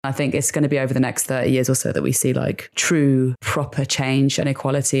I think it's going to be over the next 30 years or so that we see like true, proper change and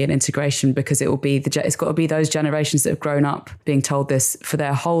equality and integration, because it's got to be those generations that have grown up being told this for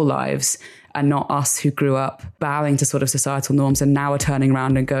their whole lives, and not us who grew up bowing to sort of societal norms and now are turning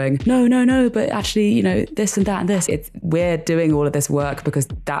around and going, no, but actually, you know, this and that and this. We're doing all of this work because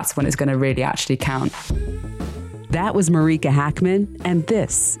that's when it's going to really actually count. That was Marika Hackman, and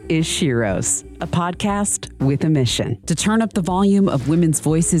this is SHERO's, a podcast with a mission to turn up the volume of women's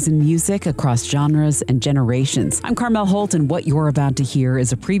voices in music across genres and generations. I'm Carmel Holt, and what you're about to hear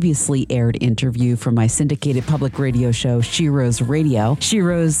is a previously aired interview from my syndicated public radio show, SHERO's Radio.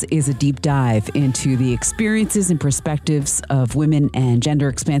 SHERO's is a deep dive into the experiences and perspectives of women and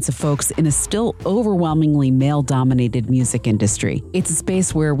gender-expansive folks in a still overwhelmingly male-dominated music industry. It's a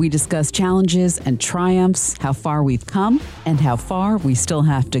space where we discuss challenges and triumphs, how far we've come, and how far we still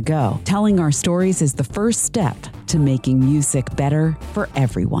have to go. Telling our stories is the first step to making music better for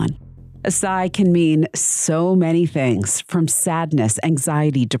everyone. A sigh can mean so many things, from sadness,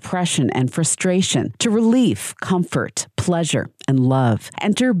 anxiety, depression, and frustration to relief, comfort, pleasure, and love.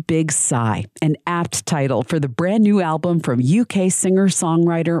 Enter Big Sigh, an apt title for the brand new album from UK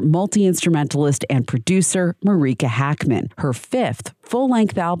singer-songwriter, multi-instrumentalist, and producer Marika Hackman, her fifth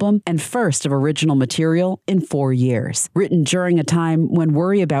full-length album and first of original material in 4 years. Written during a time when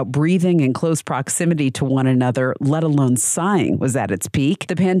worry about breathing in close proximity to one another, let alone sighing, was at its peak,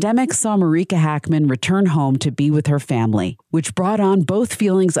 the pandemic saw Marika Hackman return home to be with her family, which brought on both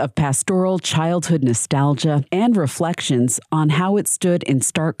feelings of pastoral childhood nostalgia and reflections on how it stood in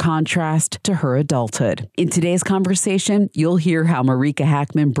stark contrast to her adulthood. In today's conversation, you'll hear how Marika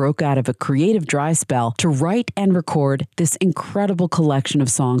Hackman broke out of a creative dry spell to write and record this incredible collection of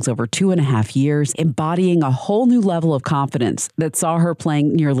songs over 2.5 years, embodying a whole new level of confidence that saw her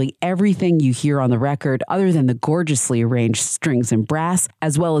playing nearly everything you hear on the record other than the gorgeously arranged strings and brass,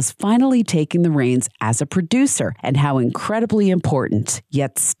 as well as finally taking the reins as a producer, and how incredibly important,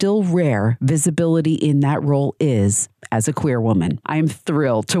 yet still rare, visibility in that role is as a queer woman. I am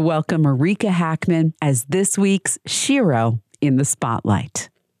thrilled to welcome Marika Hackman as this week's SHERO in the Spotlight.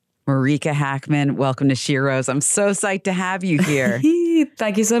 Marika Hackman, welcome to SHERO's. I'm so psyched to have you here.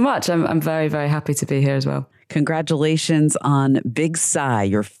 Thank you so much. I'm very, very happy to be here as well. Congratulations on Big Sigh,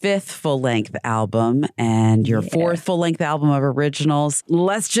 your fifth full-length album and your fourth full-length album of originals.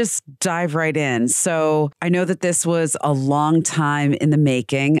 Let's just dive right in. So I know that this was a long time in the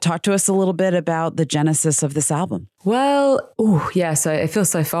making. Talk to us a little bit about the genesis of this album. Well, so it feels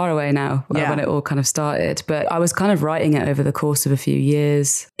so far away now when it all kind of started. But I was kind of writing it over the course of a few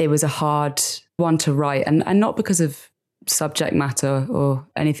years. It was a hard one to write, and not because of subject matter or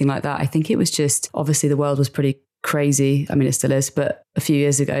anything like that. I think it was just, obviously the world was pretty crazy. I mean, it still is, but a few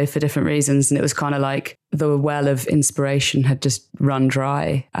years ago for different reasons. And it was kind of like the well of inspiration had just run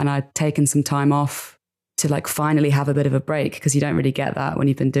dry, and I'd taken some time off to like finally have a bit of a break, because you don't really get that when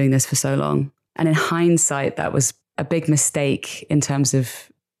you've been doing this for so long. And in hindsight, that was a big mistake in terms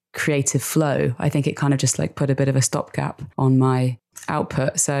of creative flow. I think it kind of just like put a bit of a stopgap on my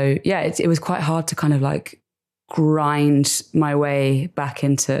output. So yeah, it was quite hard to kind of like grind my way back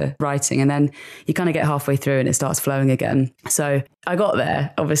into writing, and then you kind of get halfway through and it starts flowing again. So I got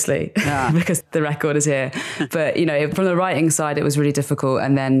there, obviously, because the record is here. But, you know, from the writing side, it was really difficult.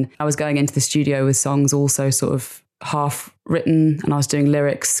 And then I was going into the studio with songs also sort of half written, and I was doing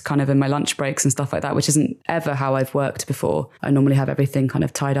lyrics kind of in my lunch breaks and stuff like that, which isn't ever how I've worked before. I normally have everything kind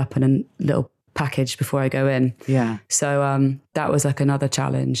of tied up in a little package before I go in. Yeah. So that was like another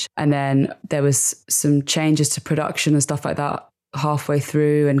challenge. And then there was some changes to production and stuff like that halfway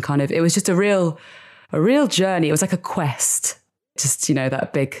through, and kind of, it was just a real journey. It was like a quest, just, you know,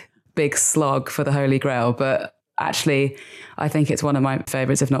 that big slog for the Holy Grail. But actually, I think it's one of my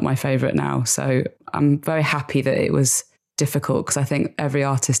favorites, if not my favorite now. So I'm very happy that it was difficult, because I think every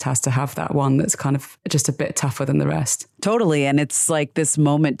artist has to have that one that's kind of just a bit tougher than the rest. Totally. And it's like this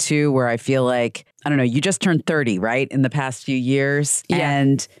moment too where I feel like, I don't know, you just turned 30, right? In the past few years. Yeah.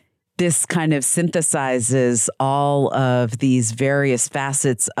 And this kind of synthesizes all of these various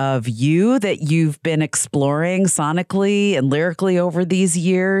facets of you that you've been exploring sonically and lyrically over these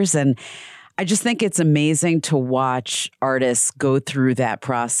years. And I just think it's amazing to watch artists go through that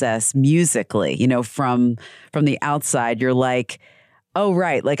process musically. You know, from the outside, you're like, oh,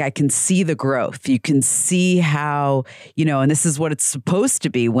 right, like I can see the growth. You can see how, you know, and this is what it's supposed to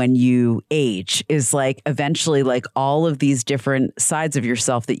be when you age, is like eventually like all of these different sides of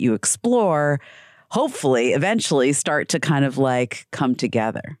yourself that you explore, hopefully eventually start to kind of like come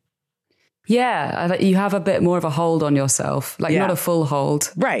together. Yeah, you have a bit more of a hold on yourself, like not a full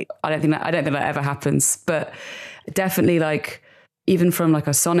hold. Right. I don't think that ever happens, but definitely like even from like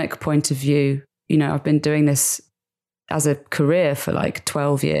a sonic point of view, you know, I've been doing this as a career for like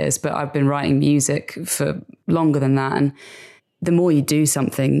 12 years, but I've been writing music for longer than that. And the more you do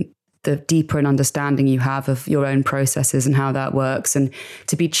something, the deeper an understanding you have of your own processes and how that works. And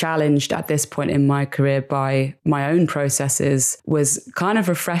to be challenged at this point in my career by my own processes was kind of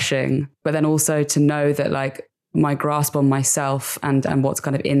refreshing, but then also to know that like my grasp on myself and what's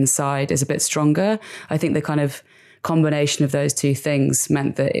kind of inside is a bit stronger. I think the kind of combination of those two things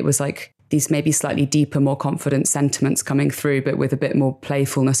meant that it was like these maybe slightly deeper, more confident sentiments coming through, but with a bit more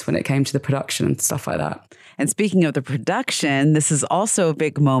playfulness when it came to the production and stuff like that. And speaking of the production, this is also a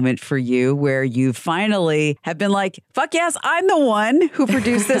big moment for you where you finally have been like, fuck yes, I'm the one who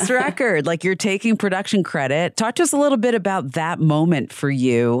produced this record. Like you're taking production credit. Talk to us a little bit about that moment for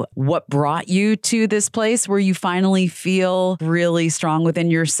you. What brought you to this place where you finally feel really strong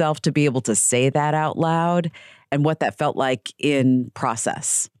within yourself to be able to say that out loud and what that felt like in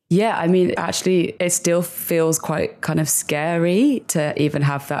process? Yeah, I mean, actually, it still feels quite kind of scary to even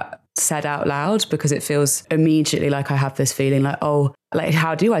have that said out loud because it feels immediately like I have this feeling like, oh, like,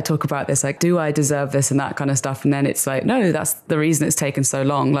 how do I talk about this? Like, do I deserve this and that kind of stuff? And then it's like, no, that's the reason it's taken so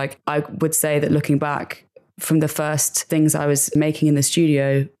long. Like, I would say that looking back from the first things I was making in the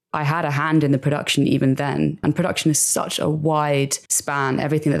studio, I had a hand in the production even then. And production is such a wide span,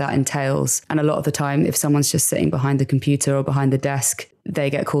 everything that entails. And a lot of the time, if someone's just sitting behind the computer or behind the desk, they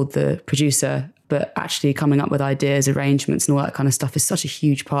get called the producer. But actually coming up with ideas, arrangements and all that kind of stuff is such a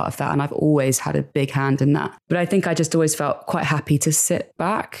huge part of that. And I've always had a big hand in that. But I think I just always felt quite happy to sit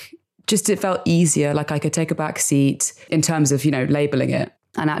back. Just it felt easier, like I could take a back seat in terms of, you know, labeling it.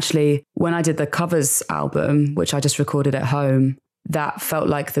 And actually, when I did the covers album, which I just recorded at home, that felt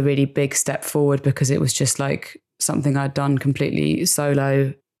like the really big step forward because it was just like something I'd done completely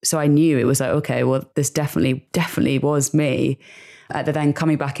solo. So I knew it was like, okay, well, this definitely was me. But then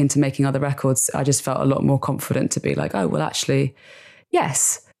coming back into making other records, I just felt a lot more confident to be like, oh, well, actually,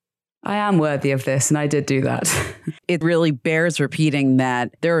 yes, I am worthy of this. And I did do that. It really bears repeating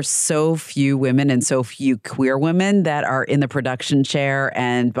that there are so few women and so few queer women that are in the production chair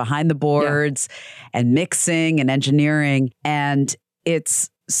and behind the boards and mixing and engineering. And it's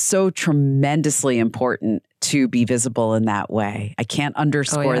so tremendously important to be visible in that way. I can't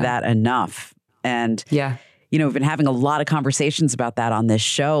underscore that enough. And you know, we've been having a lot of conversations about that on this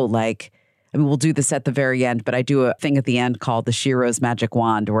show. Like, I mean, we'll do this at the very end, but I do a thing at the end called the SHERO's Magic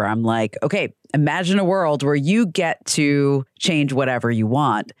Wand, where I'm like, okay, imagine a world where you get to change whatever you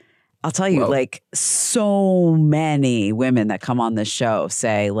want. I'll tell you, like, so many women that come on this show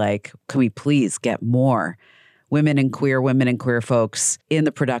say, like, can we please get more women and queer folks in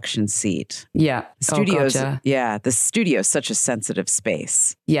the production seat? Yeah. Studios. The studio is such a sensitive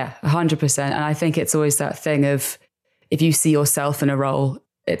space. Yeah, 100%. And I think it's always that thing of if you see yourself in a role,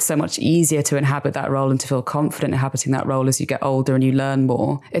 it's so much easier to inhabit that role and to feel confident inhabiting that role as you get older and you learn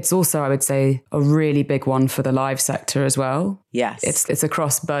more. It's also, I would say, a really big one for the live sector as well. Yes. It's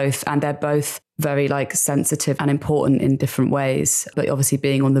across both, and they're both very like sensitive and important in different ways. But obviously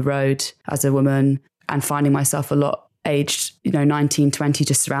being on the road as a woman and finding myself a lot aged, 19, 20,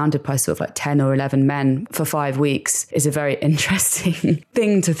 just surrounded by sort of like 10 or 11 men for 5 weeks is a very interesting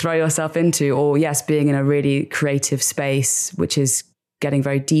thing to throw yourself into. Or yes, being in a really creative space, which is getting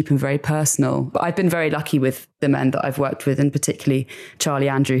very deep and very personal. But I've been very lucky with the men that I've worked with, and particularly Charlie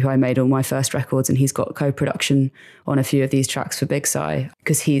Andrew, who I made all my first records, and he's got co-production on a few of these tracks for Big Sigh,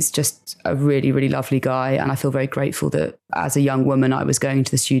 because he's just a really, really lovely guy. And I feel very grateful that as a young woman, I was going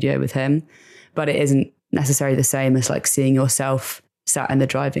into the studio with him. But it isn't necessarily the same as like seeing yourself sat in the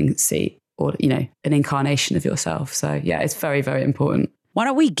driving seat or, an incarnation of yourself. So yeah, it's very, very important. Why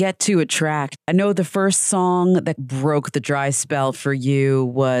don't we get to a track? I know the first song that broke the dry spell for you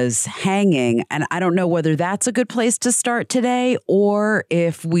was Hanging. And I don't know whether that's a good place to start today or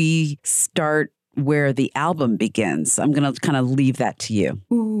if we start where the album begins. I'm going to kind of leave that to you.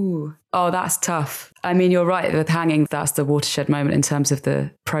 Ooh. Oh, that's tough. I mean, you're right with Hanging. That's the watershed moment in terms of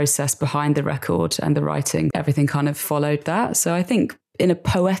the process behind the record and the writing. Everything kind of followed that. So I think in a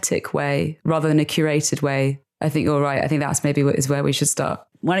poetic way, rather than a curated way, I think you're right. I think that's maybe is where we should start.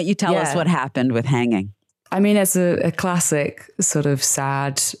 Why don't you tell us what happened with Hanging? I mean, it's a classic sort of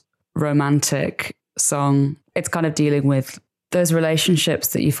sad, romantic song. It's kind of dealing with those relationships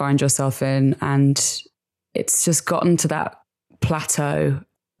that you find yourself in, and it's just gotten to that plateau,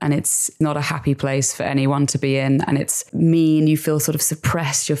 and it's not a happy place for anyone to be in. And it's mean, you feel sort of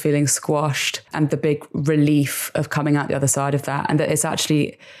suppressed, you're feeling squashed, and the big relief of coming out the other side of that. And that it's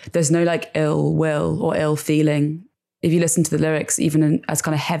actually, there's no like ill will or ill feeling. If you listen to the lyrics, even as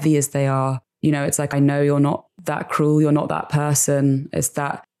kind of heavy as they are, it's like, I know you're not that cruel. You're not that person. It's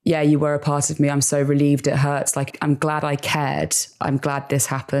that, yeah, you were a part of me. I'm so relieved it hurts. Like, I'm glad I cared. I'm glad this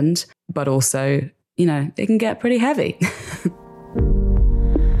happened. But also, you know, it can get pretty heavy.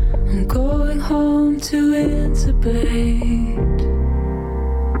 I'm going home to intubate,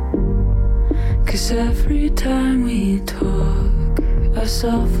 'cause every time we talk, I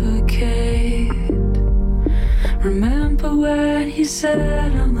suffocate. Remember when you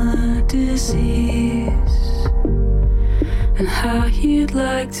said I'm a disease, and how you'd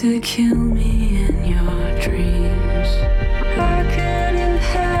like to kill me in your dreams. I couldn't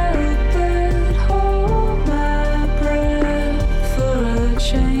help but hold my breath for a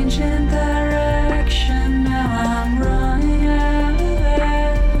change in direction. Now I'm running out of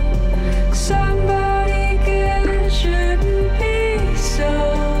air. Somebody good shouldn't be so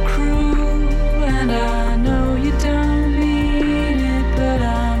cruel, and I know you don't mean it, but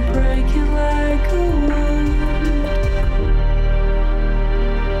I'm breaking like a wound.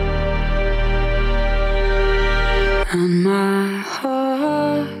 And my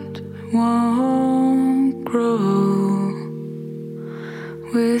heart won't grow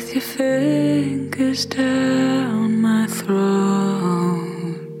with your fingers down my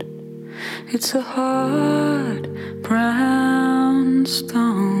throat. It's a hard brown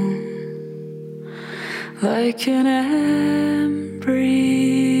stone, like an embryo.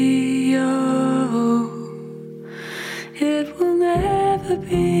 It will never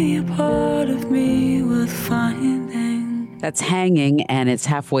be a part of me worth finding. That's Hanging, and it's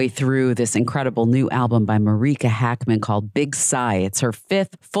halfway through this incredible new album by Marika Hackman called Big Sigh. It's her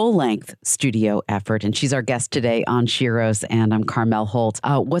 5th full-length studio effort, and she's our guest today on SHERO's, and I'm Carmel Holt.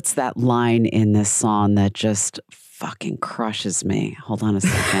 What's that line in this song that just fucking crushes me? Hold on a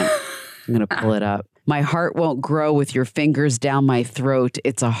second. I'm going to pull it up. My heart won't grow with your fingers down my throat.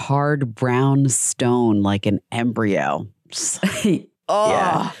 It's a hard brown stone like an embryo. Oh,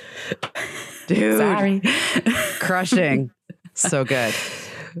 yeah. Dude. Sorry. Crushing. So good.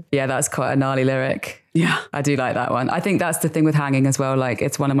 Yeah, that's quite a gnarly lyric. Yeah. I do like that one. I think that's the thing with Hanging as well. Like,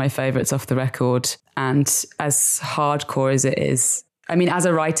 it's one of my favorites off the record. And as hardcore as it is, I mean, as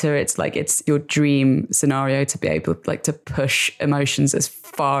a writer, it's like, it's your dream scenario to be able like to push emotions as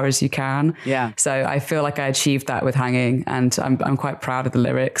far as you can. Yeah. So I feel like I achieved that with Hanging, and I'm quite proud of the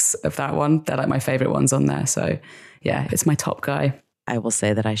lyrics of that one. They're like my favorite ones on there. So yeah, it's my top guy. I will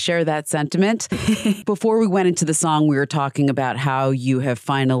say that I share that sentiment. Before we went into the song, we were talking about how you have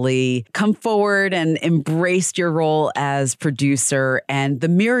finally come forward and embraced your role as producer and the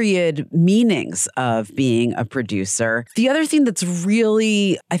myriad meanings of being a producer. The other thing that's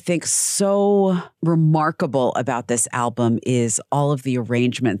really, I think, so remarkable about this album is all of the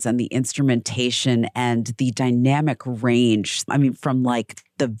arrangements and the instrumentation and the dynamic range. I mean, from like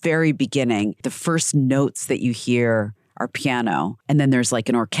the very beginning, the first notes that you hear are piano, and then there's like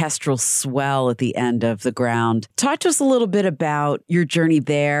an orchestral swell at the end of The Ground. Talk to us a little bit about your journey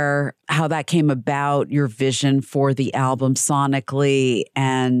there, how that came about, your vision for the album sonically,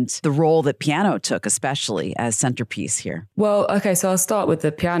 and the role that piano took, especially as centerpiece here. Well, okay, so I'll start with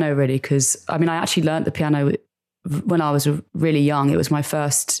the piano really, because I mean, I actually learned the piano when I was really young. It was my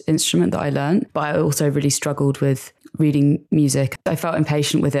first instrument that I learned, but I also really struggled with reading music. I felt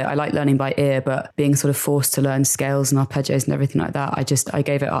impatient with it. I like learning by ear, but being sort of forced to learn scales and arpeggios and everything like that, I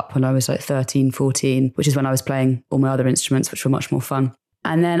gave it up when I was like 13, 14, which is when I was playing all my other instruments, which were much more fun.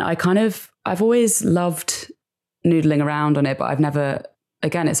 And then I've always loved noodling around on it, but I've never,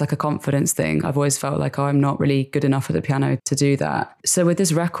 again, it's like a confidence thing. I've always felt like, oh, I'm not really good enough at the piano to do that. So with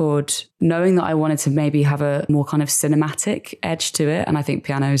this record, knowing that I wanted to maybe have a more kind of cinematic edge to it, and I think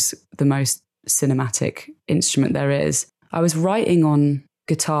piano's the most cinematic instrument there is, I was writing on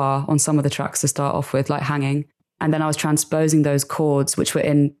guitar on some of the tracks to start off with, like Hanging, and then I was transposing those chords, which were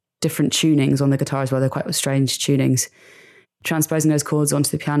in different tunings on the guitar as well. They're quite strange tunings, transposing those chords onto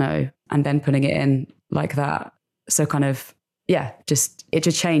the piano and then putting it in like that. So kind of, yeah, it just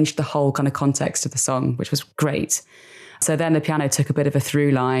changed the whole kind of context of the song, which was great. So then the piano took a bit of a through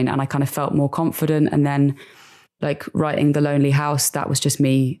line, and I kind of felt more confident. And then like writing The Lonely House, that was just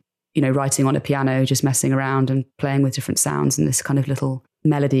me, you know, writing on a piano, just messing around and playing with different sounds, and this kind of little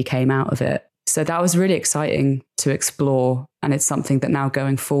melody came out of it. So that was really exciting to explore. And it's something that now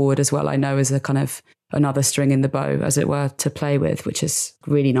going forward as well, I know is a kind of another string in the bow, as it were, to play with, which is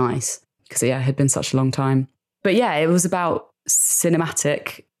really nice because, yeah, it had been such a long time. But yeah, it was about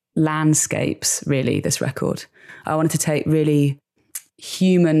cinematic landscapes, really, this record. I wanted to take really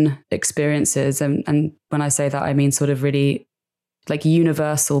human experiences. And when I say that, I mean sort of really like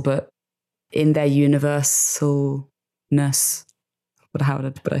universal, but in their universalness.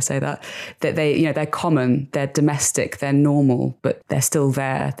 would I say that? That they're common, they're domestic, they're normal, but they're still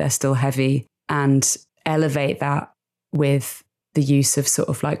there, they're still heavy, and elevate that with the use of sort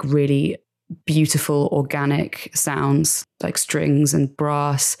of like really beautiful organic sounds like strings and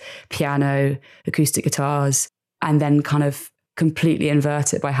brass, piano, acoustic guitars, and then kind of completely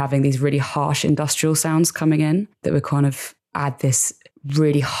invert it by having these really harsh industrial sounds coming in that would kind of add this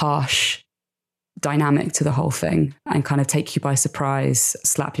really harsh dynamic to the whole thing and kind of take you by surprise,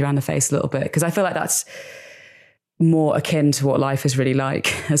 slap you around the face a little bit. Because I feel like that's more akin to what life is really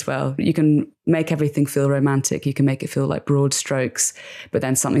like as well. You can make everything feel romantic. You can make it feel like broad strokes, but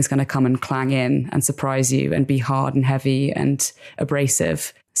then something's going to come and clang in and surprise you and be hard and heavy and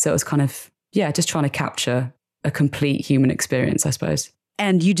abrasive. So it's kind of, just trying to capture a complete human experience, I suppose.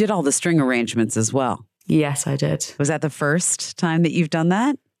 And you did all the string arrangements as well. Yes, I did. Was that the first time that you've done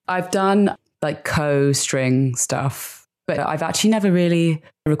that? I've done like co-string stuff, but I've actually never really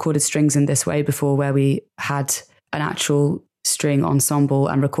recorded strings in this way before, where we had an actual string ensemble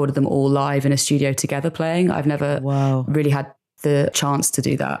and recorded them all live in a studio together playing. I've never really had the chance to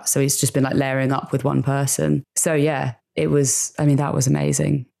do that. So it's just been like layering up with one person. So yeah, that was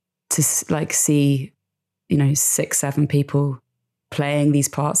amazing to like see, 6-7 people playing these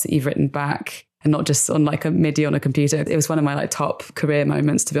parts that you've written back and not just on like a MIDI on a computer. It was one of my like top career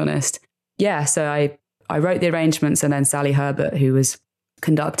moments, to be honest. Yeah. So I wrote the arrangements, and then Sally Herbert, who was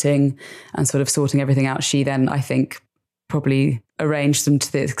conducting and sort of sorting everything out, she then, I think, probably arranged them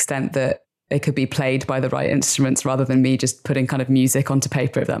to the extent that it could be played by the right instruments rather than me just putting kind of music onto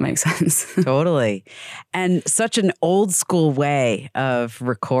paper, if that makes sense. Totally. And such an old school way of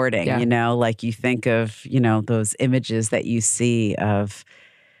recording, like you think of, those images that you see of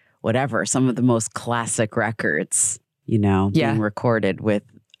whatever, some of the most classic records, being recorded with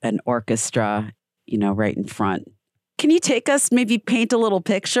an orchestra, right in front. Can you take us, maybe paint a little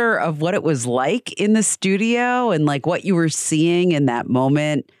picture of what it was like in the studio and like what you were seeing in that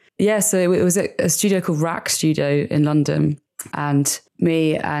moment? Yeah, so it was a studio called Rack Studio in London, and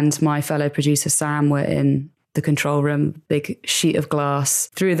me and my fellow producer Sam were in the control room, big sheet of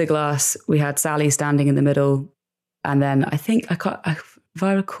glass. Through the glass, we had Sally standing in the middle, and then if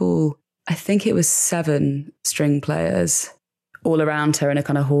I recall, I think it was 7 string players all around her in a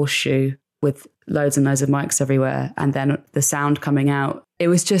kind of horseshoe with loads and loads of mics everywhere, and then the sound coming out. It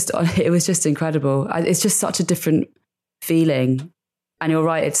was just incredible. It's just such a different feeling. And you're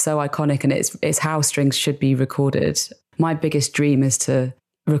right, it's so iconic, and it's how strings should be recorded. My biggest dream is to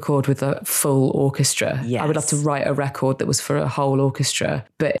record with a full orchestra. Yes. I would love to write a record that was for a whole orchestra,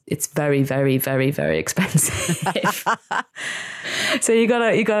 but it's very, very, very, very expensive. So you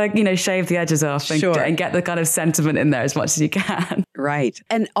gotta, shave the edges off and get the kind of sentiment in there as much as you can. Right.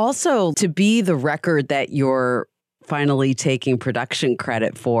 And also to be the record that you're finally taking production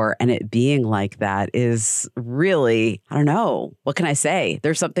credit for, and it being like that is really, I don't know, what can I say?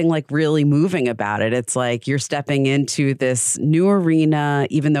 There's something like really moving about it. It's like you're stepping into this new arena,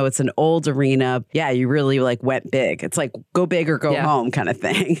 even though it's an old arena. Yeah, you really like went big. It's like go big or go home kind of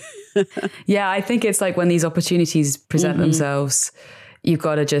thing. Yeah, I think it's like when these opportunities present themselves, you've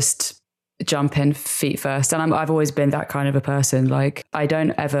got to just jump in feet first. And I've always been that kind of a person. Like, I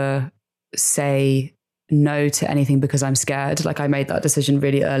don't ever say no to anything because I'm scared. Like, I made that decision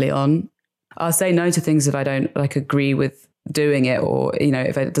really early on. I'll say no to things if I don't like agree with doing it, or,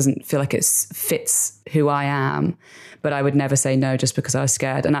 if it doesn't feel like it fits who I am. But I would never say no just because I was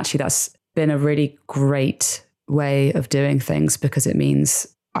scared. And actually that's been a really great way of doing things, because it means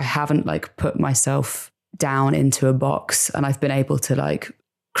I haven't like put myself down into a box, and I've been able to like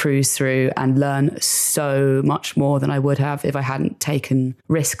cruise through and learn so much more than I would have if I hadn't taken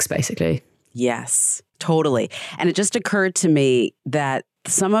risks, basically. Yes, totally. And it just occurred to me that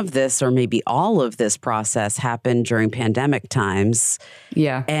some of this, or maybe all of this process, happened during pandemic times.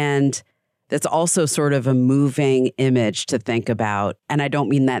 Yeah. And that's also sort of a moving image to think about. And I don't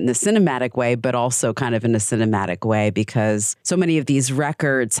mean that in the cinematic way, but also kind of in a cinematic way, because so many of these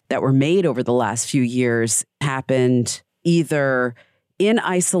records that were made over the last few years happened either in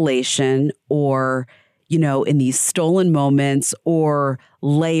isolation or, in these stolen moments, or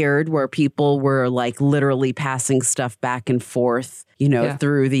layered, where people were like literally passing stuff back and forth,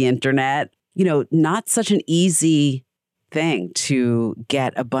 through the internet. Not such an easy thing to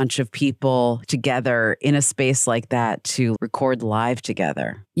get a bunch of people together in a space like that to record live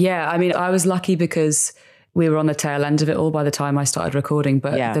together. Yeah, I mean, I was lucky because we were on the tail end of it all by the time I started recording.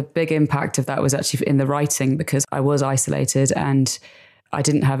 But the big impact of that was actually in the writing, because I was isolated and I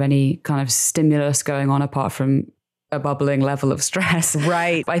didn't have any kind of stimulus going on apart from a bubbling level of stress.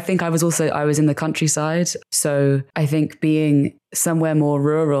 Right. I think I was in the countryside. So I think being somewhere more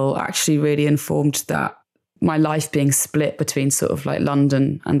rural actually really informed that my life being split between sort of like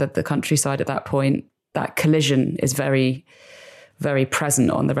London and the countryside at that point, that collision is very, very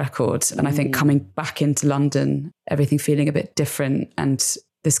present on the record. And I think coming back into London, everything feeling a bit different and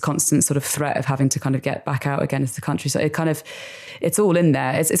this constant sort of threat of having to kind of get back out again into the countryside. It's all in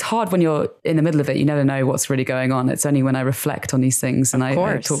there. It's hard when you're in the middle of it. You never know what's really going on. It's only when I reflect on these things and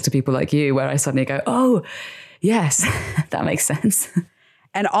I talk to people like you where I suddenly go, oh, yes, that makes sense.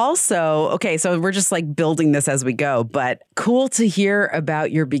 And also, okay, so we're just like building this as we go, but cool to hear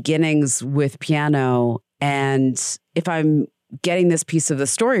about your beginnings with piano. And if I'm getting this piece of the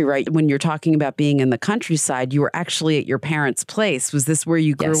story right, when you're talking about being in the countryside, you were actually at your parents' place. Was this where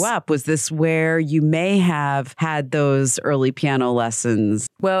you grew up? Was this where you may have had those early piano lessons?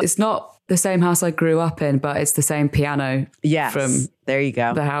 Well, it's not the same house I grew up in, but it's the same piano from there you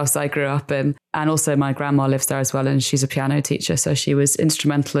go. The house I grew up in. And also my grandma lives there as well, and she's a piano teacher. So she was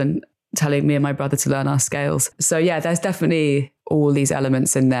instrumental in telling me and my brother to learn our scales. So yeah, there's definitely all these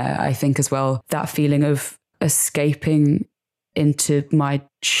elements in there. I think as well, that feeling of escaping into my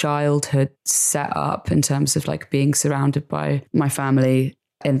childhood set up in terms of like being surrounded by my family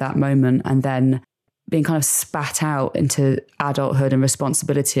in that moment and then being kind of spat out into adulthood and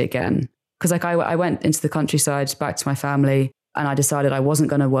responsibility again. Because like I went into the countryside back to my family and I decided I wasn't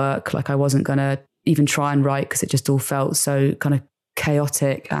going to work, like I wasn't going to even try and write because it just all felt so kind of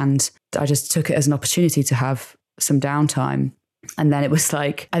chaotic, and I just took it as an opportunity to have some downtime. And then it was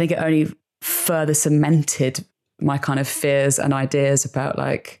like, I think it only further cemented my kind of fears and ideas about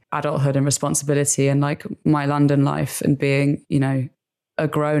like adulthood and responsibility and like my London life and being, you know, a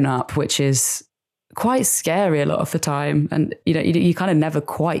grown up, which is quite scary a lot of the time. And, you know, you kind of never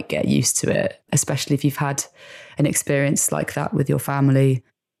quite get used to it, especially if you've had an experience like that with your family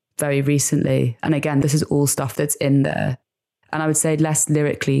very recently. And again, this is all stuff that's in there. And I would say less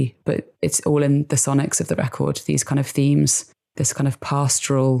lyrically, but it's all in the sonics of the record, these kind of themes, this kind of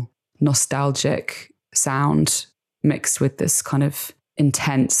pastoral, nostalgic sound mixed with this kind of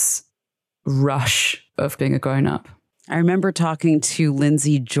intense rush of being a grown up. I remember talking to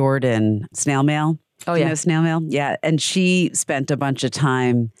Lindsay Jordan, Snail Mail. Oh, yeah. You know Snail Mail? Yeah. And she spent a bunch of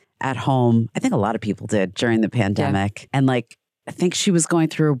time at home. I think a lot of people did during the pandemic. Yeah. And like, I think she was going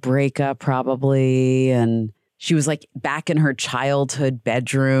through a breakup probably. And she was like back in her childhood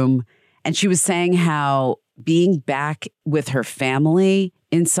bedroom. And she was saying how being back with her family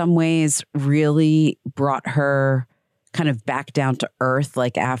in some ways really brought her kind of back down to earth,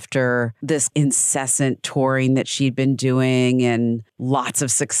 like after this incessant touring that she'd been doing and lots of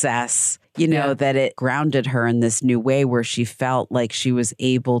success, you know, that it grounded her in this new way where she felt like she was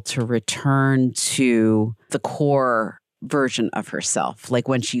able to return to the core version of herself, like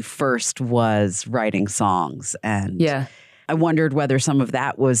when she first was writing songs. And I wondered whether some of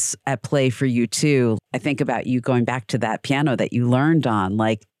that was at play for you too. I think about you going back to that piano that you learned on.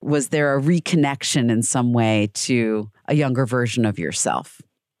 Like, was there a reconnection in some way to a younger version of yourself?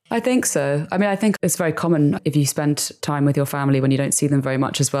 I think so. I mean, I think it's very common if you spend time with your family when you don't see them very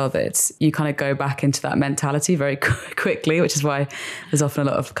much as well, that you kind of go back into that mentality very quickly, which is why there's often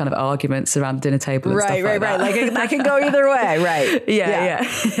a lot of kind of arguments around the dinner table and stuff like that. Like that can go either way, right?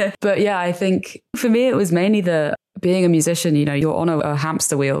 Yeah. But yeah, I think for me, it was mainly being a musician, you know, you're on a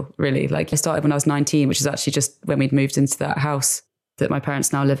hamster wheel, really. Like I started when I was 19, which is actually just when we'd moved into that house that my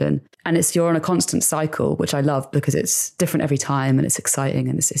parents now live in. And you're on a constant cycle, which I love because it's different every time and it's exciting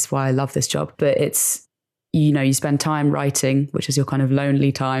and it's why I love this job. But it's, you know, you spend time writing, which is your kind of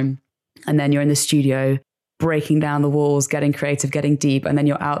lonely time. And then you're in the studio, breaking down the walls, getting creative, getting deep. And then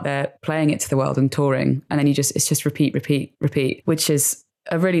you're out there playing it to the world and touring. And then it's just repeat, which is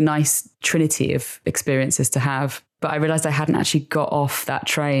a really nice trinity of experiences to have. But I realized I hadn't actually got off that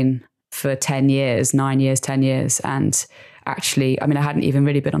train for 10 years, 9 years, 10 years. And actually, I mean, I hadn't even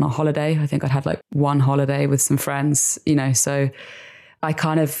really been on a holiday. I think I'd had like one holiday with some friends, you know, so I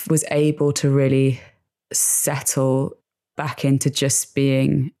kind of was able to really settle back into just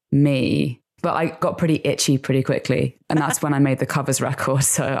being me. But I got pretty itchy pretty quickly. And that's when I made the covers record.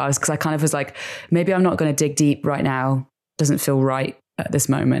 So because I kind of was like, maybe I'm not going to dig deep right now. Doesn't feel right at this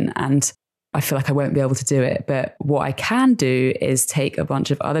moment. And I feel like I won't be able to do it. But what I can do is take a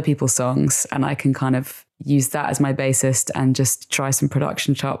bunch of other people's songs and I can kind of use that as my bassist and just try some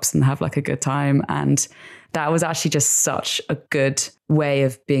production chops and have like a good time. And that was actually just such a good way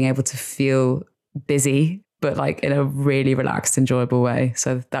of being able to feel busy, but like in a really relaxed, enjoyable way.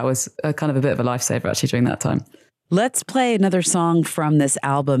 So that was a kind of a bit of a lifesaver actually during that time. Let's play another song from this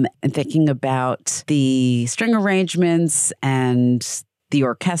album and thinking about the string arrangements and the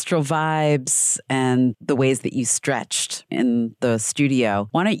orchestral vibes and the ways that you stretched in the studio.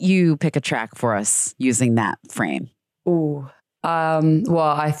 Why don't you pick a track for us using that frame? Ooh. Well,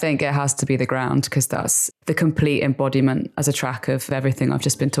 I think it has to be The Ground, because that's the complete embodiment as a track of everything I've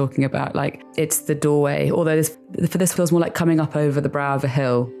just been talking about. Like, it's the doorway, although this feels more like coming up over the brow of a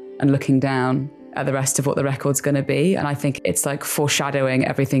hill and looking down at the rest of what the record's going to be. And I think it's like foreshadowing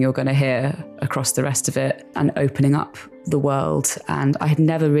everything you're going to hear across the rest of it and opening up the world. And I had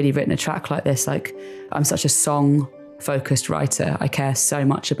never really written a track like this. Like, I'm such a song-focused writer. I care so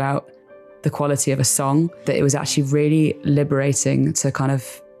much about the quality of a song that it was actually really liberating to kind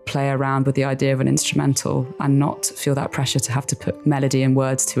of play around with the idea of an instrumental and not feel that pressure to have to put melody and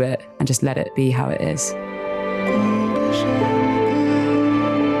words to it and just let it be how it is.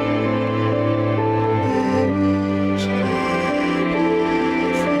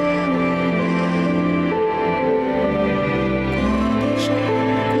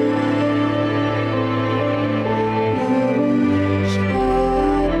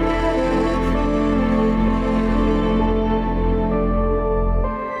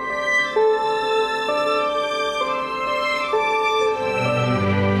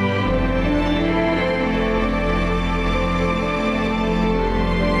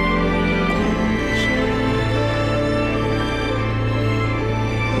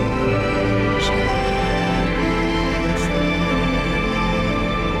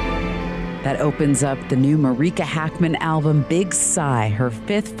 Opens up the new Marika Hackman album, Big Sigh, her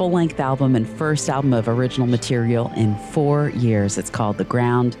 5th full-length album and first album of original material in 4 years. It's called The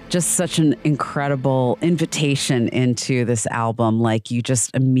Ground. Just such an incredible invitation into this album. Like, you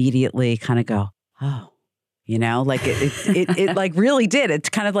just immediately kind of go, oh, you know, like it like really did.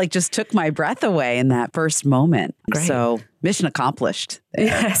 It kind of like just took my breath away in that first moment. Great. So mission accomplished.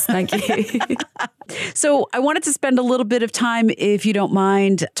 Yes, thank you. So I wanted to spend a little bit of time, if you don't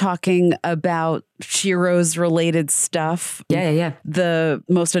mind, talking about SHERO's related stuff. Yeah. The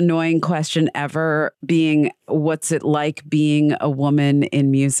most annoying question ever being, what's it like being a woman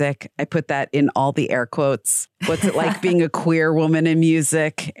in music? I put that in all the air quotes. What's it like being a queer woman in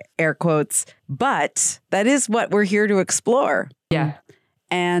music? Air quotes. But that is what we're here to explore. Yeah.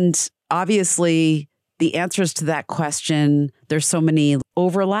 And obviously, the answers to that question, there's so many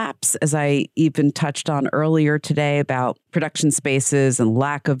overlaps, as I even touched on earlier today about production spaces and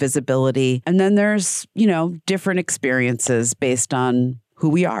lack of visibility. And then there's, you know, different experiences based on who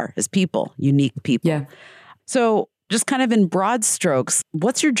we are as people, unique people. Yeah. So just kind of in broad strokes,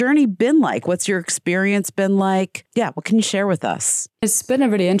 what's your journey been like? What's your experience been like? Yeah, what can you share with us? It's been a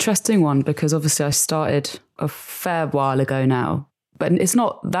really interesting one because obviously I started a fair while ago now. But it's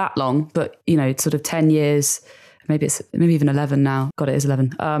not that long, but, you know, it's sort of 10 years, maybe even 11 now. God, it is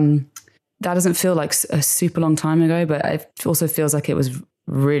 11. That doesn't feel like a super long time ago, but it also feels like it was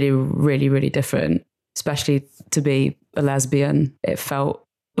really, really, really different, especially to be a lesbian. It felt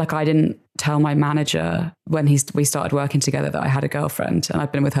like I didn't tell my manager when we started working together that I had a girlfriend, and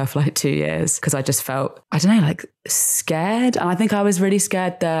I've been with her for like 2 years because I just felt, I don't know, like scared. And I think I was really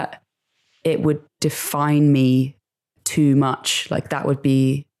scared that it would define me too much, like that would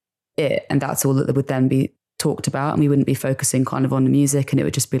be it, and that's all that would then be talked about, and we wouldn't be focusing kind of on the music, and it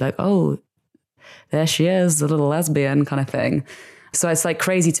would just be like, oh, there she is, a little lesbian kind of thing. So it's like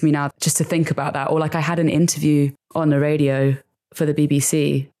crazy to me now just to think about that. Or like I had an interview on the radio for the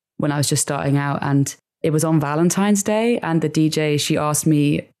BBC when I was just starting out, and it was on Valentine's Day, and the DJ, she asked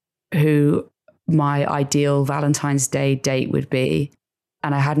me who my ideal Valentine's Day date would be,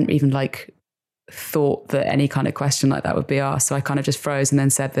 and I hadn't even like thought that any kind of question like that would be asked. So I kind of just froze and then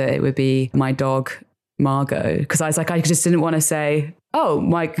said that it would be my dog, Margot. Because I was like, I just didn't want to say, oh,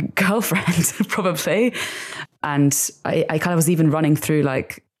 my girlfriend, probably. And I kind of was even running through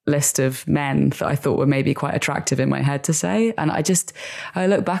like list of men that I thought were maybe quite attractive in my head to say. And I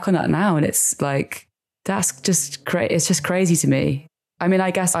look back on that now and it's like, that's just it's just crazy to me. I mean,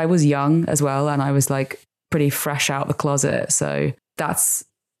 I guess I was young as well, and I was like pretty fresh out the closet. So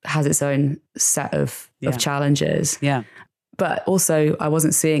has its own set of challenges. Yeah. But also I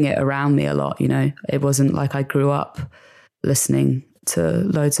wasn't seeing it around me a lot, you know. It wasn't like I grew up listening to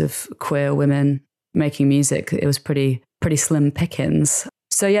loads of queer women making music. It was pretty slim pickings.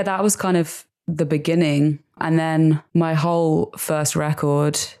 So yeah, that was kind of the beginning. And then my whole first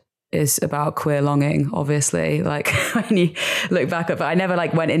record is about queer longing, obviously. Like when you look back at it, but I never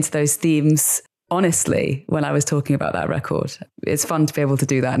like went into those themes honestly when I was talking about that record. It's fun to be able to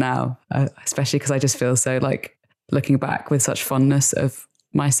do that now, especially because I just feel so like looking back with such fondness of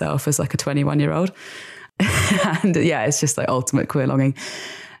myself as like a 21-year-old. And yeah, it's just like ultimate queer longing.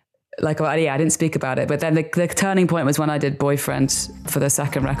 Like, well, yeah, I didn't speak about it, but then the turning point was when I did Boyfriend for the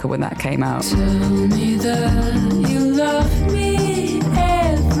second record, when that came out. Tell me that you love me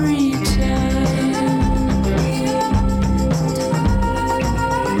every time.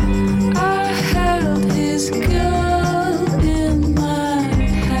 I held his girl in my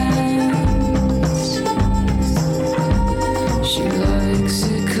hands. She likes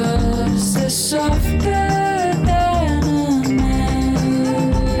it 'cause they're softer.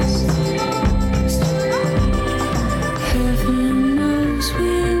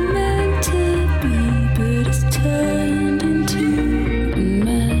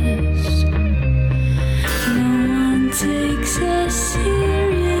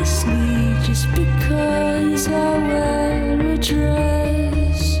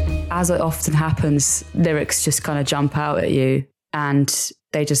 As it often happens, lyrics just kind of jump out at you and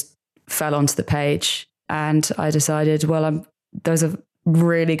they just fell onto the page. And I decided, well, those are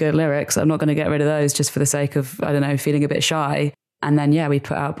really good lyrics. I'm not going to get rid of those just for the sake of, I don't know, feeling a bit shy. And then, yeah, we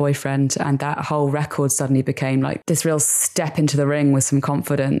put out Boyfriend, and that whole record suddenly became like this real step into the ring with some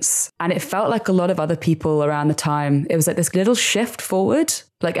confidence. And it felt like a lot of other people around the time, it was like this little shift forward.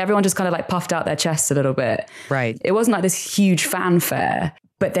 Like everyone just kind of like puffed out their chests a little bit. Right. It wasn't like this huge fanfare,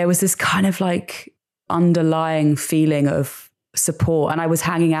 but there was this kind of like underlying feeling of support. And I was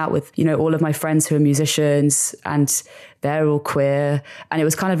hanging out with, you know, all of my friends who are musicians and they're all queer. And it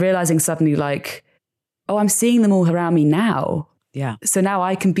was kind of realizing suddenly like, oh, I'm seeing them all around me now. Yeah. So now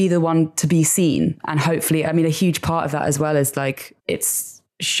I can be the one to be seen. And hopefully, I mean, a huge part of that as well is like, it's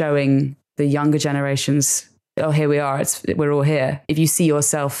showing the younger generations, oh, here we are. We're all here. If you see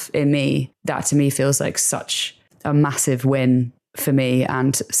yourself in me, that to me feels like such a massive win for me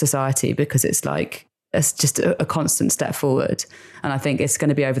and society, because it's like, it's just a constant step forward. And I think it's going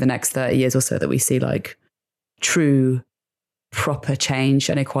to be over the next 30 years or so that we see like true, proper change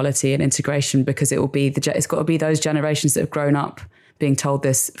and equality and integration, because it's got to be those generations that have grown up being told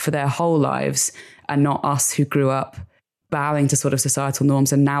this for their whole lives, and not us who grew up bowing to sort of societal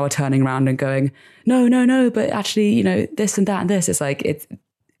norms and now are turning around and going, no, but actually, you know, this and that and this. It's like,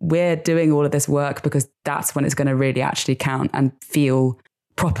 we're doing all of this work because that's when it's going to really actually count and feel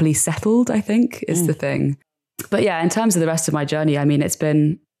properly settled, I think, is the thing. But yeah, in terms of the rest of my journey, I mean,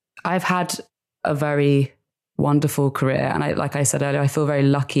 I've had a very wonderful career. And like I said earlier, I feel very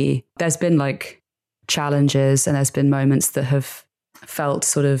lucky. There's been like challenges and there's been moments that have felt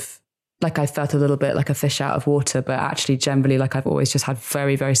sort of like I felt a little bit like a fish out of water, but actually generally like I've always just had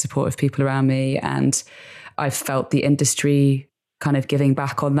very, very supportive people around me. And I've felt the industry kind of giving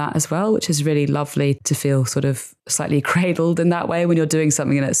back on that as well, which is really lovely to feel sort of slightly cradled in that way when you're doing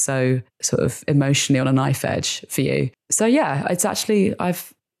something that's so sort of emotionally on a knife edge for you. So yeah, it's actually, I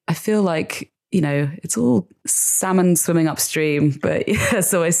feel like, you know, it's all salmon swimming upstream, but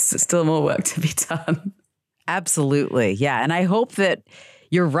there's always still more work to be done. Absolutely. Yeah. And I hope that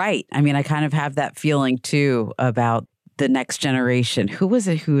you're right. I mean, I kind of have that feeling too about the next generation. Who was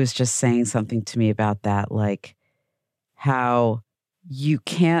it who was just saying something to me about that? Like how you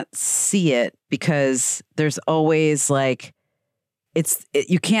can't see it because there's always like,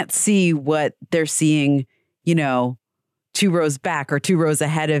 you can't see what they're seeing, you know, 2 rows back or 2 rows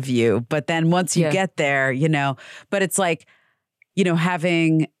ahead of you. But then once you get there, you know, but it's like, you know,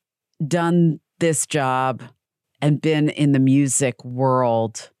 having done this job and been in the music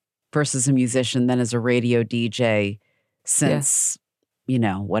world versus a musician, then as a radio DJ since, you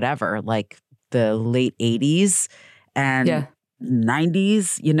know, whatever, like the late 80s and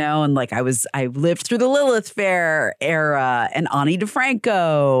 90s, you know, and like I lived through the Lilith Fair era and Ani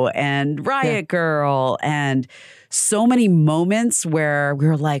DeFranco and Riot Girl and so many moments where we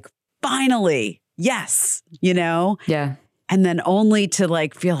were like, finally, yes, you know? Yeah. And then only to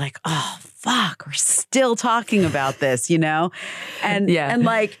like feel like, oh, fuck, we're still talking about this, you know? And and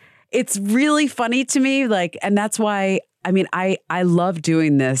like, it's really funny to me. Like, and that's why, I mean, I love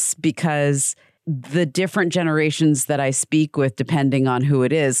doing this because the different generations that I speak with, depending on who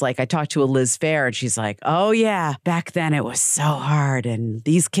it is, like I talked to a Liz Fair and she's like, oh yeah, back then it was so hard. And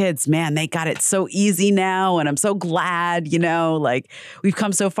these kids, man, they got it so easy now. And I'm so glad, you know, like we've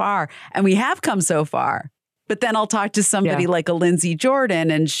come so far and we have come so far. But then I'll talk to somebody like a Lindsay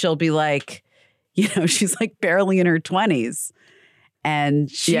Jordan and she'll be like, you know, she's like barely in her 20s. And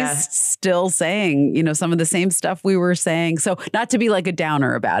she's still saying, you know, some of the same stuff we were saying. So not to be like a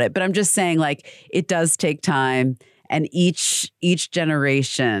downer about it, but I'm just saying like it does take time. And each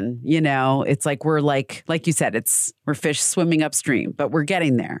generation, you know, it's like we're like you said, we're fish swimming upstream, but we're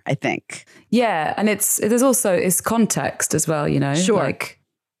getting there, I think. Yeah. And there's also context as well, you know. Sure. Like,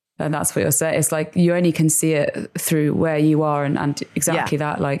 And that's what you're saying. It's like you only can see it through where you are and exactly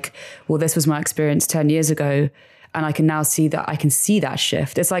that. Like, well, this was my experience 10 years ago. And I can now see that I can see that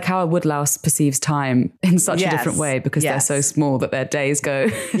shift. It's like how a woodlouse perceives time in such a different way because they're so small that their days go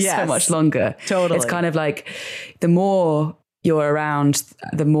so much longer. Totally. It's kind of like the more you're around,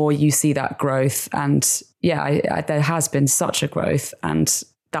 the more you see that growth. And there has been such a growth and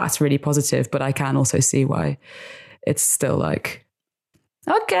that's really positive. But I can also see why it's still like,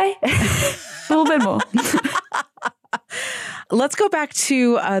 okay, a little bit more. Let's go back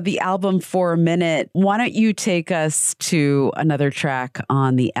to the album for a minute. Why don't you take us to another track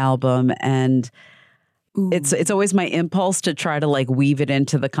on the album? And it's always my impulse to try to like weave it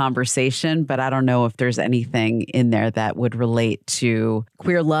into the conversation, but I don't know if there's anything in there that would relate to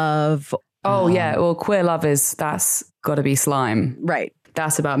queer love. Oh, yeah. Well, queer love that's got to be Slime. Right.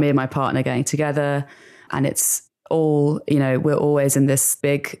 That's about me and my partner getting together. And it's all, we're always in this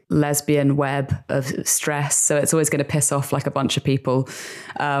big lesbian web of stress. So it's always going to piss off like a bunch of people.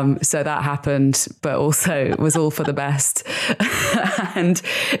 So that happened, but also it was all for the best. And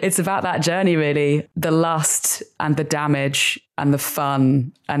it's about that journey, really, the lust and the damage and the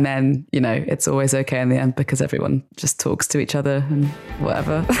fun. And then, it's always okay in the end because everyone just talks to each other and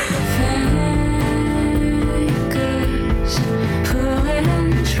whatever.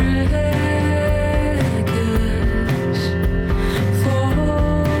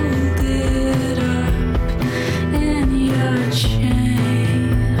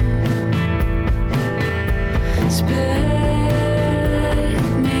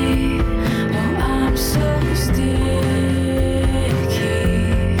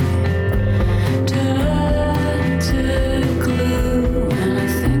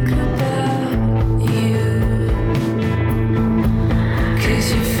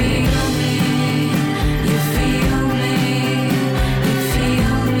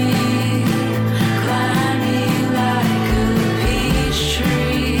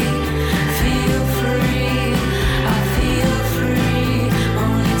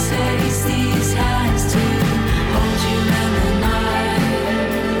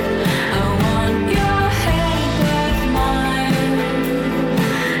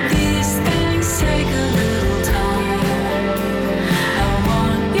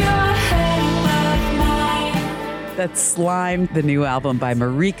 That's Slime, the new album by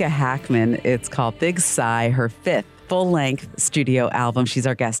Marika Hackman. It's called Big Sigh, her 5th full-length studio album. She's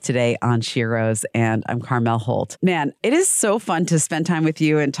our guest today on SHERO's, and I'm Carmel Holt. Man, it is so fun to spend time with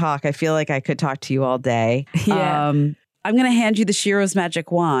you and talk. I feel like I could talk to you all day. Yeah. I'm going to hand you the SHERO's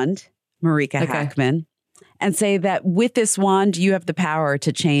magic wand, Marika Hackman, and say that with this wand, you have the power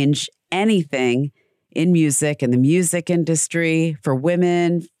to change anything in music, in the music industry, for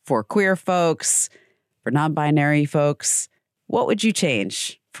women, for queer folks, for non-binary folks. What would you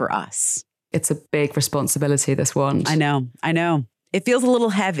change for us? It's a big responsibility, this wand. I know. It feels a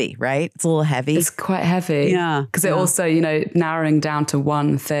little heavy, right? It's a little heavy. It's quite heavy. Yeah. Because it also, narrowing down to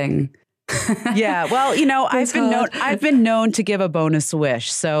one thing. Yeah. Well, I've been known to give a bonus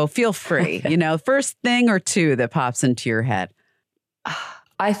wish. So feel free, first thing or two that pops into your head.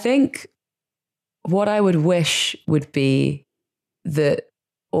 I think what I would wish would be that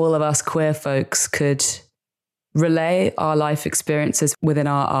all of us queer folks could relay our life experiences within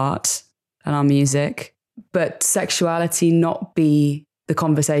our art and our music, but sexuality not be the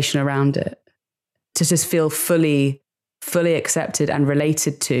conversation around it. To just feel fully accepted and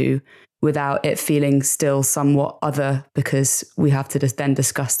related to without it feeling still somewhat other because we have to just then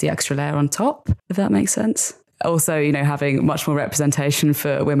discuss the extra layer on top, if that makes sense. Also, having much more representation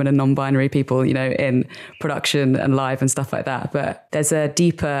for women and non-binary people, in production and live and stuff like that. But there's a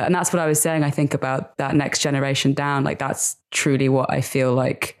deeper, and that's what I was saying, I think, about that next generation down. Like, that's truly what I feel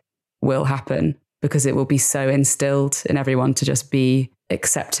like will happen because it will be so instilled in everyone to just be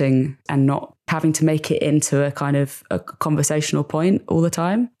accepting and not having to make it into a kind of a conversational point all the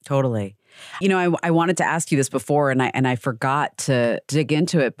time. Totally. I wanted to ask you this before and I forgot to dig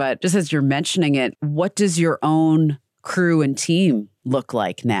into it, but just as you're mentioning it, what does your own crew and team look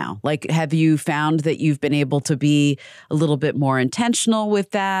like now? Like, have you found that you've been able to be a little bit more intentional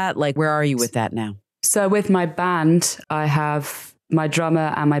with that? Like, where are you with that now? So with my band, I have my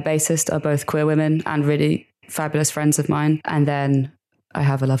drummer and my bassist are both queer women and really fabulous friends of mine. And then I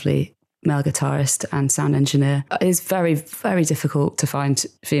have a lovely male guitarist and sound engineer. It's very, very difficult to find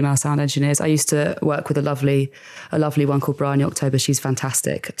female sound engineers. I used to work with a lovely one called Brian October. She's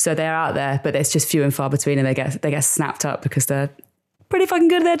fantastic. So they're out there, but it's just few and far between, and they get snapped up because they're pretty fucking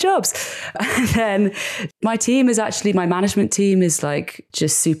good at their jobs. And then my management team is like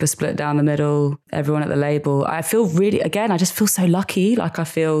just super split down the middle. Everyone at the label. I feel really, again, I just feel so lucky. Like I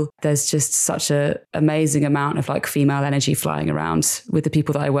feel there's just such a amazing amount of like female energy flying around with the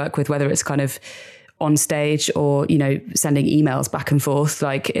people that I work with, whether it's kind of on stage or, you know, sending emails back and forth.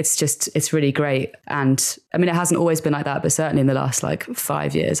 Like it's really great. And I mean, it hasn't always been like that, but certainly in the last like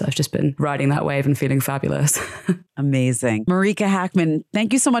 5 years, I've just been riding that wave and feeling fabulous. Amazing. Marika Hackman,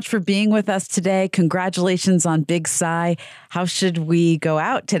 thank you so much for being with us today. Congratulations on Big Sigh. How should we go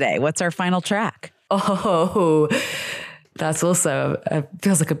out today? What's our final track? Oh, that's also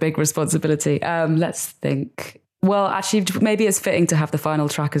feels like a big responsibility. Let's think. Well, actually, maybe it's fitting to have the final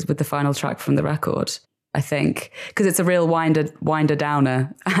track as with the final track from the record, I think, because it's a real winder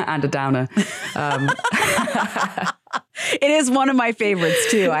downer and a downer. It is one of my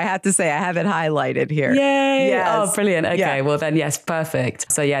favorites too. I have to say, I have it highlighted here. Yay. Yes. Oh, brilliant. Okay. Yeah. Well then, yes,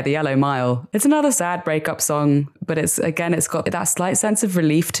 perfect. So yeah, The Yellow Mile. It's another sad breakup song, but it's got that slight sense of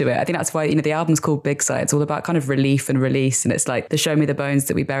relief to it. I think that's why, you know, the album's called Big Sigh. It's all about kind of relief and release. And it's like the show me the bones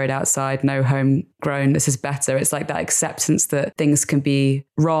that we buried outside, no home grown, this is better. It's like that acceptance that things can be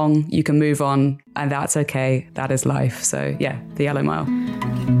wrong, you can move on, and that's okay. That is life. So yeah, The Yellow Mile.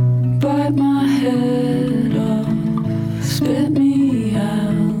 Bite my head off, spit me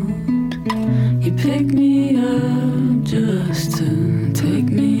out. You pick me up just to take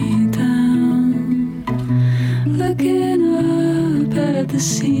me down. Looking up at the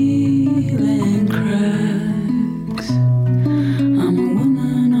ceiling cracks. I'm a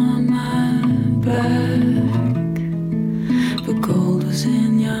woman on my back, but gold was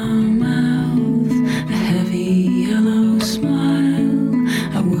in your mouth, a heavy yellow smile.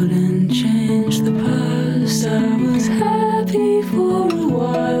 I wouldn't change the past. I was happy for a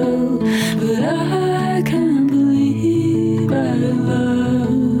while, but I can't believe I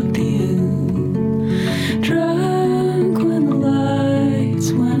loved you. Drunk when the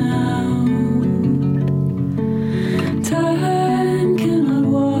lights went out. Time cannot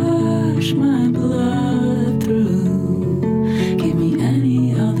wash my blood through. Give me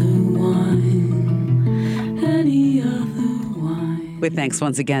any other wine, any other wine. With thanks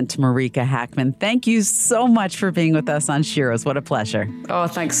once again to Marika Hackman. Thank you so much for being with us on SHERO's. What a pleasure. Oh,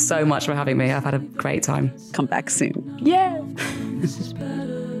 thanks so much for having me. I've had a great time. Come back soon. Yeah.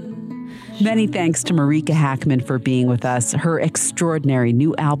 Many thanks to Marika Hackman for being with us. Her extraordinary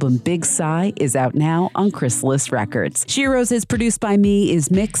new album, Big Sigh, is out now on Chrysalis Records. SHERO's is produced by me, is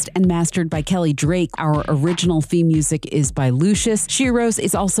mixed and mastered by Kelly Drake. Our original theme music is by Lucius. SHERO's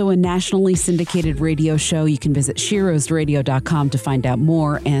is also a nationally syndicated radio show. You can visit sherosradio.com to find out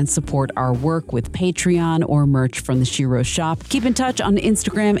more and support our work with Patreon or merch from the SHERO shop. Keep in touch on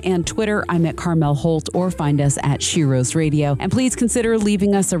Instagram and Twitter. I'm at Carmel Holt, or find us at SHERO's Radio. And please consider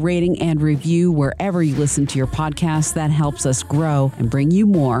leaving us a rating and review wherever you listen to your podcast. That helps us grow and bring you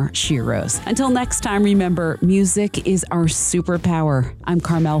more SHERO's. Until next time, remember, music is our superpower. I'm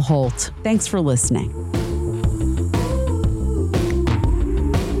Carmel Holt. Thanks for listening.